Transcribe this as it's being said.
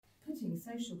putting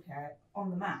social care on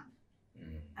the map.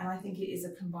 And I think it is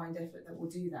a combined effort that will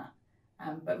do that.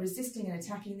 But resisting and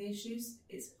attacking the issues,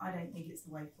 I don't think it's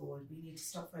the way forward. We need to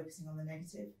stop focusing on the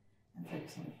negative and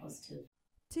focus on the positive.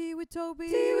 Tea with Toby,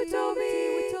 tea with Toby,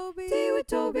 tea with Toby, tea with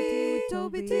Toby, tea with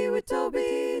Toby, tea with Toby,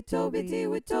 tea with Toby, tea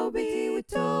with Toby, tea with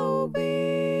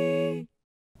Toby.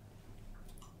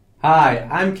 Hi,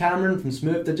 I'm Cameron from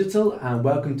Smooth Digital and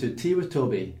welcome to Tea with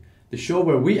Toby, the show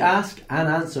where we ask and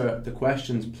answer the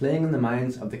questions playing in the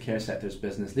minds of the care sector's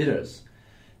business leaders.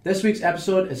 This week's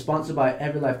episode is sponsored by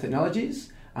EveryLife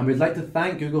Technologies, and we'd like to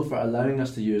thank Google for allowing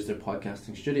us to use their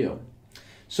podcasting studio.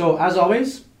 So, as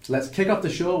always, let's kick off the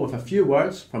show with a few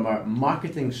words from our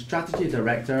Marketing Strategy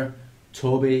Director,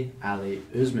 Toby Ali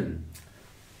Usman.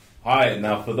 Hi,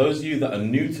 now for those of you that are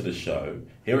new to the show,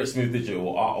 here at Smooth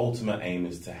Digital, our ultimate aim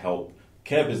is to help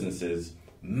care businesses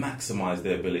maximise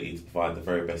their ability to provide the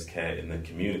very best care in their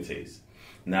communities.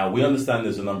 Now, we understand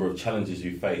there's a number of challenges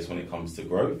you face when it comes to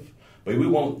growth, but we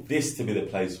want this to be the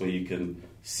place where you can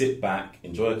sit back,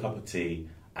 enjoy a cup of tea,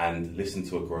 and listen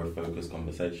to a growth-focused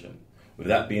conversation. With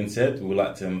that being said, we would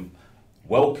like to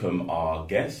welcome our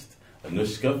guest,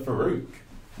 Anushka Farooq.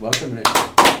 Welcome,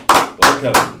 Anushka.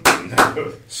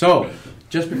 Welcome. So,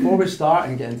 just before we start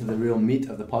and get into the real meat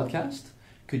of the podcast,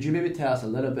 could you maybe tell us a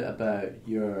little bit about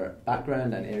your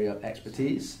background and area of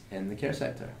expertise in the care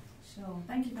sector? Sure.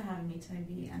 Thank you for having me,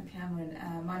 Toby and Cameron.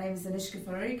 My name is Anushka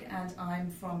Farooq and I'm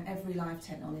from EveryLife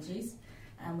Technologies,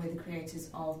 and we're the creators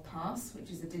of PASS, which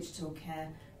is a digital care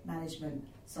management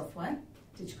software,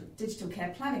 digital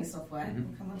care planning software. Mm-hmm.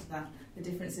 We'll come on to that, the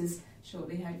differences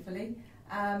shortly, hopefully.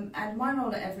 And my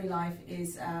role at EveryLife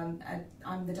is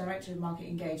I'm the Director of Market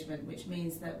Engagement, which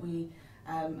means that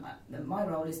my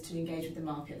role is to engage with the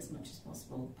market as much as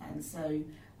possible. And so,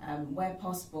 where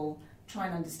possible, try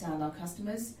and understand our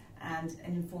customers and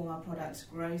inform our product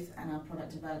growth and our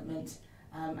product development,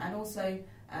 and also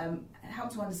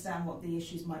help to understand what the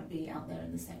issues might be out there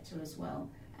in the sector as well,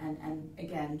 and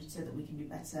again, so that we can be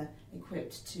better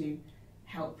equipped to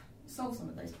help solve some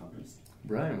of those problems.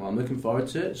 Brilliant. Well, I'm looking forward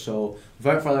to it. So,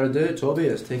 without further ado, Toby,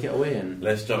 let's take it away and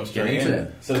Let's jump get straight into in.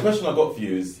 it. So the question I've got for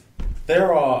you is,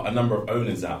 there are a number of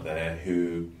owners out there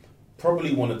who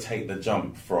probably want to take the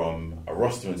jump from a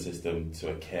rostering system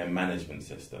to a care management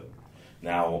system.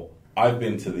 Now, I've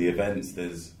been to the events,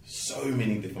 there's so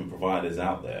many different providers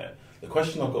out there. The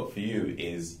question I've got for you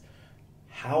is,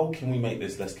 how can we make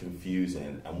this less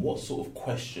confusing, and what sort of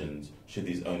questions should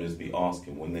these owners be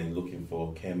asking when they're looking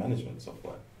for care management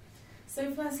software? So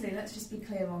firstly, let's just be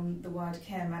clear on the word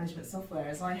care management software,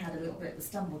 as I had a little bit of a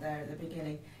stumble there at the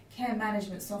beginning. Care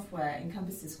management software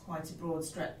encompasses quite a broad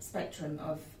spectrum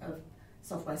of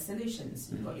software solutions.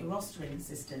 You've got your rostering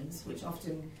systems, which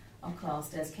often are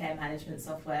classed as care management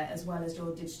software, as well as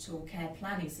your digital care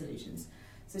planning solutions.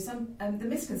 So the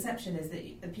misconception is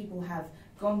that people have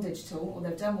gone digital, or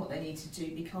they've done what they need to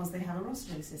do because they have a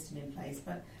rostering system in place,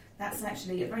 but that's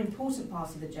actually a very important part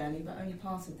of the journey, but only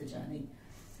part of the journey.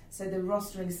 So the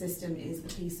rostering system is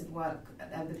the piece of work,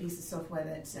 the piece of software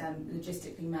that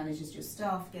logistically manages your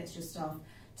staff, gets your staff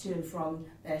to and from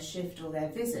their shift or their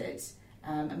visit,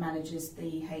 and manages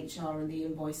the HR and the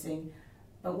invoicing.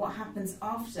 But what happens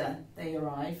after they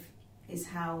arrive is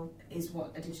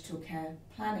what a digital care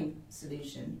planning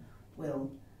solution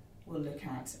will look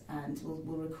at, and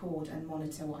will record and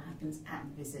monitor what happens at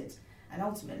the visit, and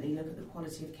ultimately look at the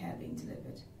quality of care being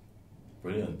delivered.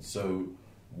 Brilliant. So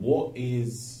what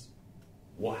does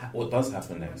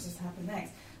happen next? What does happen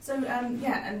next? So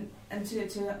and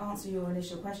to answer your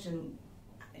initial question,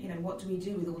 what do we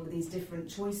do with all of these different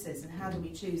choices, and how do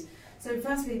we choose? So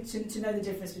firstly, to know the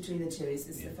difference between the two is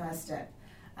the first step.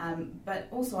 But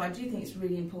also, I do think it's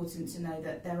really important to know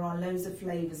that there are loads of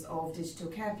flavours of digital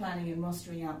care planning and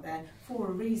rostering out there for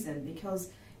a reason, because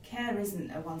care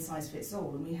isn't a one-size-fits-all,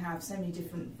 and we have so many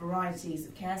different varieties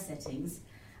of care settings,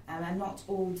 and not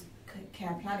all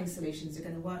care planning solutions are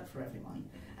going to work for everyone,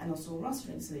 and not all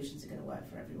rostering solutions are going to work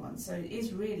for everyone. So it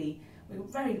is really,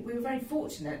 we're very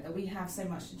fortunate that we have so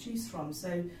much to choose from.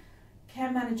 So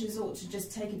care managers ought to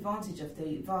just take advantage of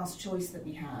the vast choice that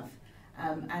we have,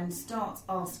 and start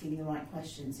asking the right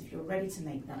questions. If you're ready to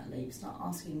make that leap, start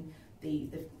asking the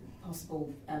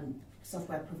possible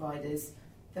software providers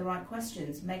the right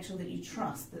questions. Make sure that you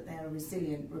trust that they're a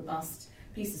resilient, robust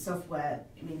piece of software.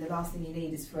 I mean, the last thing you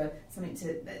need is for something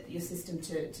your system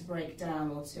to break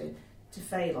down or to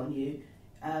fail on you.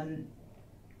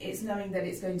 It's knowing that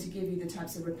it's going to give you the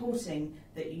types of reporting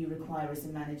that you require as a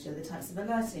manager, the types of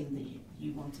alerting that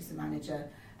you want as a manager,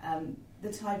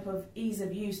 the type of ease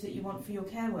of use that you want for your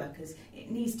care workers.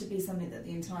 It needs to be something that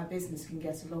the entire business can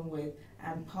get along with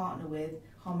and partner with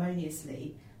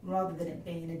harmoniously, rather than it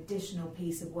being an additional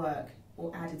piece of work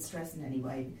or added stress in any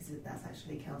way, because that's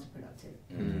actually counterproductive.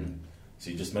 Mm. So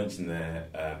you just mentioned there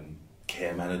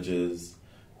care managers,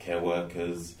 care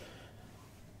workers.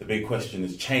 The big question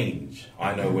is change.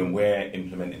 I know when we're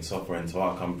implementing software into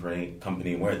our company,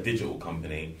 and we're a digital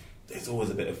company, there's always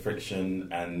a bit of friction.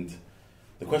 And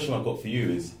the question I've got for you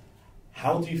is,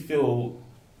 how do you feel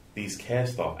these care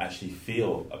staff actually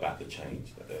feel about the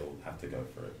change that they'll have to go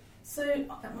through? So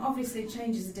obviously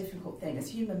change is a difficult thing. As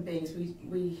human beings,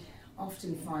 we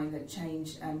often find that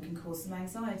change can cause some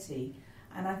anxiety.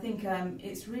 And I think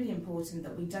it's really important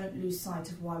that we don't lose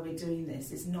sight of why we're doing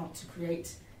this. It's not to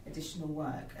create additional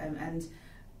work. And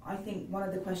I think one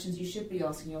of the questions you should be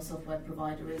asking your software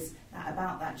provider is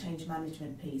about that change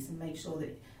management piece, and make sure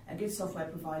that a good software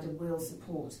provider will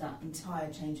support that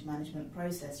entire change management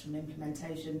process from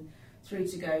implementation through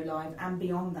to go live and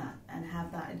beyond that, and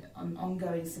have that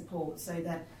ongoing support so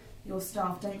that your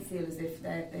staff don't feel as if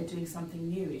they're doing something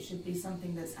new. It should be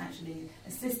something that's actually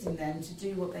assisting them to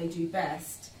do what they do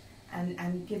best,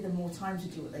 and give them more time to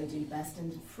do what they do best,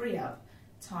 and free up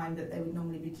time that they would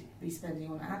normally be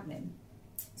spending on admin.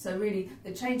 So really,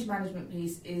 the change management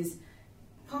piece is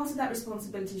part of that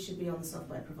responsibility should be on the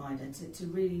software provider to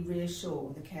really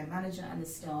reassure the care manager and the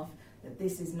staff that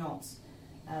this is not,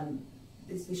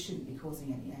 this shouldn't be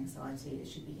causing any anxiety. It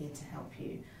should be here to help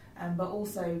you, but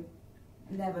also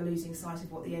never losing sight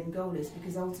of what the end goal is,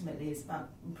 because ultimately it's about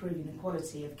improving the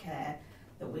quality of care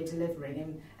that we're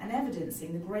delivering and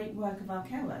evidencing the great work of our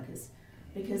care workers.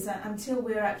 Because until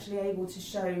we're actually able to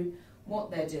show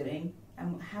what they're doing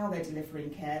and how they're delivering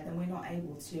care, then we're not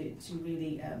able to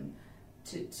really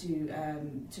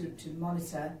to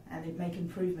monitor and make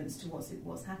improvements to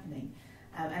what's happening.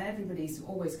 And everybody's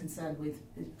always concerned with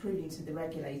proving to the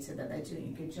regulator that they're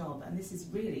doing a good job. And this is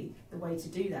really the way to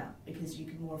do that, because you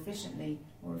can more efficiently,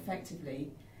 more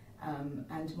effectively,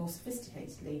 and more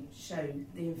sophisticatedly show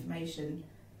the information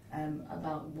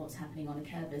about what's happening on a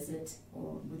care visit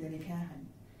or within a care home.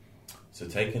 So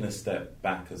taking a step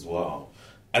back as well,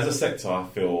 as a sector I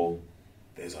feel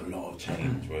there's a lot of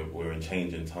change. We're in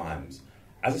changing times.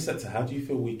 As a sector, how do you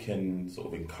feel we can sort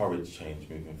of encourage change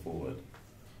moving forward?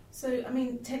 So, I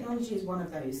mean, technology is one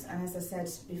of those, and as I said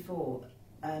before,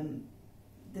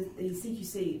 the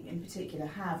CQC in particular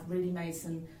have really made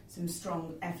some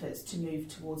strong efforts to move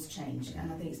towards change,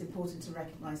 and I think it's important to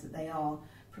recognise that they are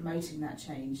promoting that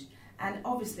change. And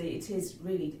obviously it is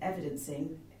really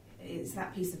evidencing, it's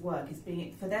that piece of work, is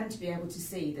being for them to be able to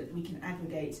see that we can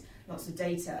aggregate lots of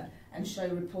data and show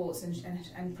reports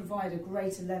and provide a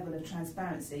greater level of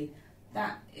transparency.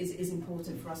 That is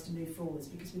important for us to move forwards,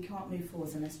 because we can't move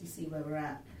forwards unless we see where we're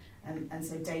at, and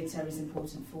so data is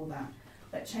important for that.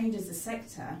 But change as a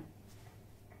sector,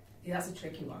 that's a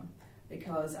tricky one,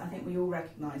 because I think we all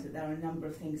recognise that there are a number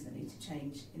of things that need to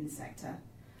change in the sector.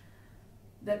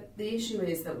 That the issue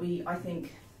is that I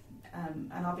think,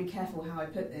 and I'll be careful how I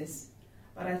put this,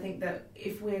 but I think that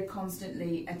if we're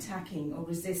constantly attacking or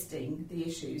resisting the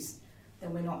issues,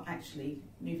 then we're not actually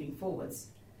moving forwards.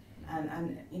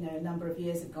 And you know, a number of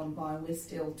years have gone by and we're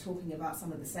still talking about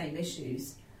some of the same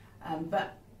issues.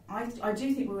 But I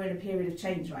do think we're in a period of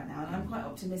change right now, and I'm quite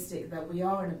optimistic that we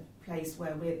are in a place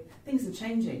where things are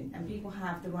changing and people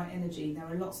have the right energy. There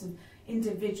are lots of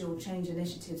individual change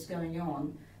initiatives going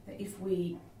on that if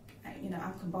we,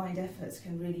 our combined efforts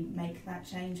can really make that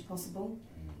change possible.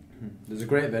 There's a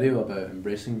great video about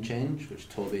embracing change, which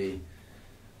Toby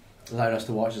allowed us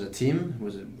to watch as a team.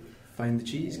 Was it Find the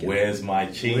Cheese? Where's My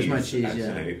Cheese? Where's My Cheese? Actually,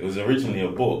 Yeah. It was originally a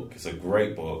book. It's a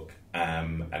great book,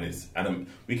 and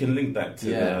we can link that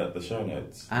to the show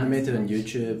notes. Animated on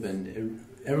YouTube, and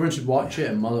everyone should watch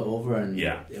it and mull it over, and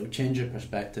Yeah. it'll change your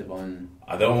perspective on.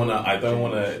 I don't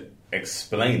want to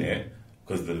explain it,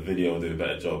 because the video will do a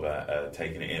better job at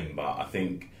taking it in. But I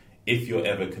think if you're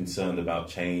ever concerned about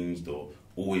change or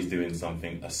always doing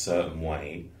something a certain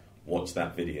way, watch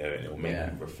that video and it will make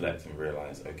you reflect and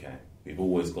realise, okay, we've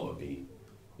always got to be,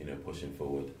 pushing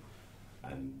forward,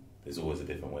 and there's always a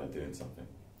different way of doing something.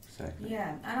 Exactly.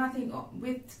 Yeah, and I think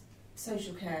with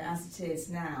social care as it is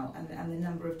now, and the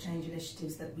number of change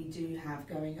initiatives that we do have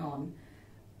going on,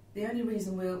 the only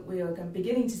reason we are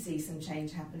beginning to see some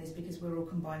change happen is because we're all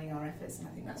combining our efforts, and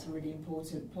I think that's a really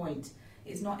important point.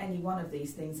 It's not any one of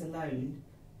these things alone.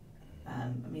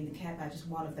 The Care Badge is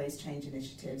one of those change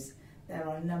initiatives. There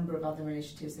are a number of other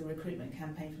initiatives, the recruitment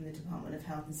campaign from the Department of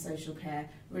Health and Social Care,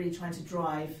 really trying to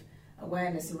drive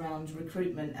awareness around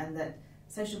recruitment, and that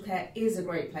social care is a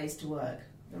great place to work.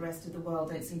 The rest of the world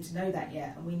don't seem to know that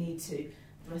yet, and we need to.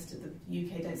 The rest of the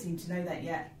UK don't seem to know that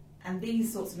yet. And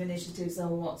these sorts of initiatives are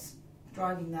what's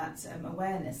driving that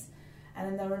awareness. And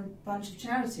then there are a bunch of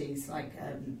charities like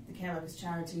the Care Workers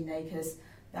Charity, NACAS,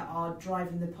 that are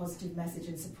driving the positive message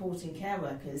and supporting care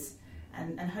workers.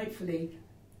 And hopefully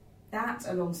that,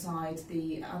 alongside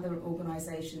the other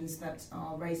organisations that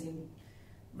are raising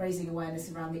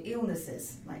awareness around the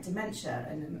illnesses like dementia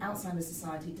and Alzheimer's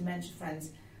Society, Dementia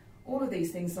Friends, all of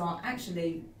these things are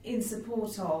actually in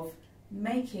support of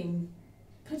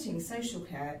putting social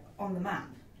care on the map.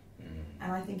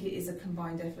 And I think it is a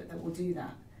combined effort that will do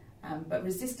that. But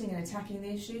resisting and attacking the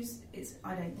issues,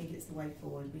 I don't think it's the way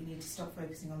forward. We need to stop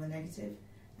focusing on the negative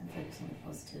and focus on the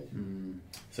positive.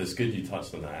 So it's good you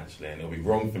touched on that, actually, and it'll be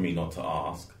wrong for me not to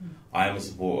ask. I am a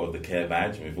supporter of the Care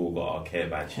Badge, and we've all got our Care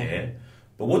Badge here.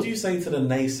 But what do you say to the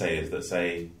naysayers that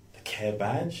say, the Care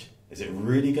Badge, is it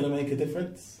really going to make a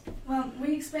difference? Well,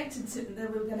 we expected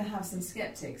that we were going to have some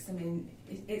sceptics. I mean,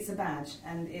 it's a badge,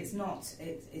 and it's not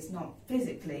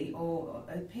physically or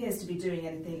appears to be doing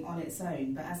anything on its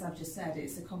own. But as I've just said,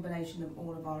 it's a combination of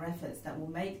all of our efforts that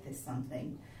will make this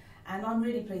something. And I'm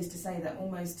really pleased to say that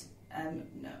almost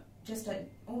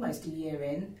a year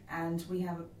in, and we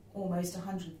have almost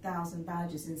 100,000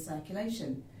 badges in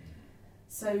circulation.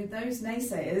 So those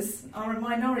naysayers are a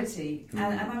minority,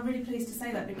 and I'm really pleased to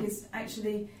say that, because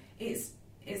actually it's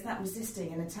that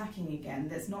resisting and attacking again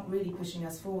that's not really pushing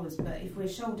us forwards. But if we're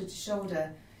shoulder to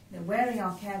shoulder, wearing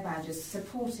our care badges,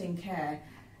 supporting care,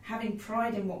 having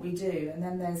pride in what we do, and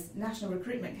then there's national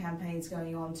recruitment campaigns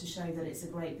going on to show that it's a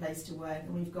great place to work,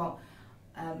 and we've got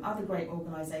other great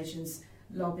organisations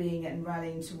lobbying and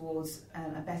rallying towards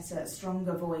a better,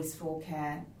 stronger voice for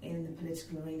care in the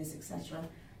political arenas, etc.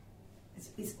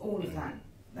 It's all of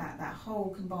that whole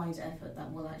combined effort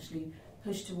that will actually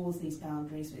push towards these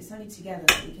boundaries. But it's only together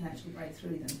that we can actually break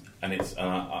through them. And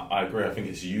I agree. I think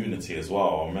it's unity as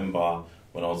well. I remember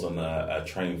when I was on a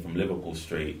train from Liverpool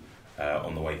Street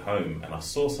on the way home, and I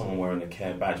saw someone wearing a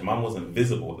Care Badge. Mine wasn't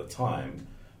visible at the time,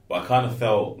 but I kind of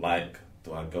felt like,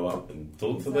 do I go up and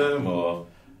talk to them, or?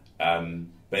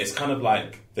 But it's kind of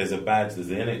like there's a badge, there's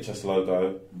the NHS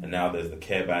logo, and now there's the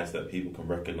Care Badge that people can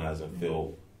recognise and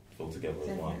feel together as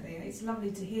well. Definitely. It's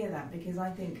lovely to hear that, because I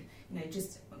think,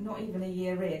 just not even a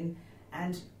year in,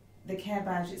 and the Care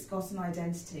Badge, it's got an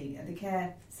identity. The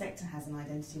care sector has an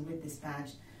identity with this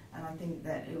badge, and I think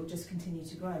that it will just continue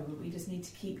to grow. We just need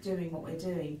to keep doing what we're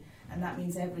doing, and that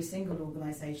means every single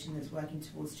organisation that's working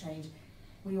towards change,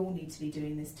 we all need to be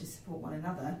doing this to support one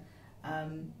another,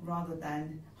 rather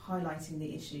than highlighting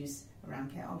the issues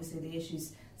around care. Obviously the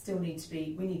issues still we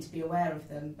need to be aware of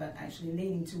them, but actually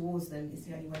leaning towards them is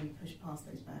the only way we push past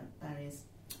those barriers.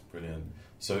 Brilliant.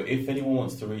 So if anyone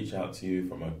wants to reach out to you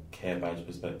from a Care Badge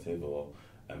perspective or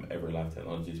Every Life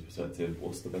Technologies perspective,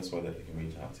 what's the best way that they can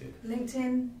reach out to you?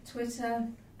 LinkedIn, Twitter,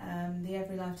 the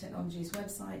Every Life Technologies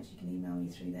website. You can email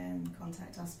me through there and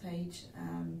contact us page.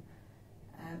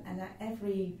 And at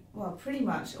pretty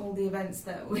much all the events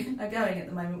that are going at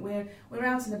the moment, we're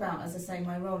out and about. As I say,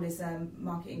 my role is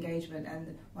market engagement,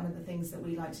 and one of the things that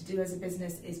we like to do as a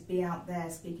business is be out there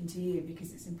speaking to you,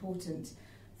 because it's important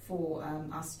for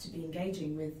us to be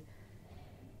engaging with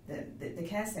the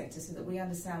care sector, so that we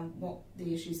understand what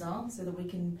the issues are, so that we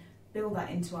can build that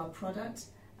into our product,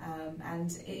 and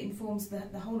it informs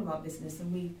the whole of our business,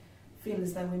 and we feel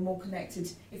as though we're more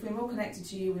connected. If we're more connected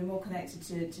to you, we're more connected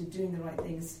to doing the right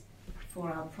things for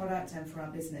our product and for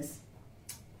our business.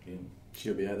 Yeah.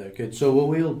 She'll be out there. Good. So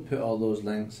we'll put all those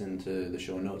links into the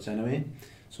show notes anyway,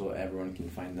 so everyone can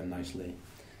find them nicely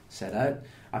set out.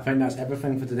 I think that's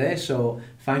everything for today. So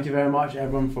thank you very much,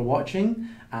 everyone, for watching,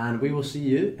 and we will see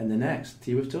you in the next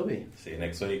Tea with Toby. See you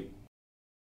next week.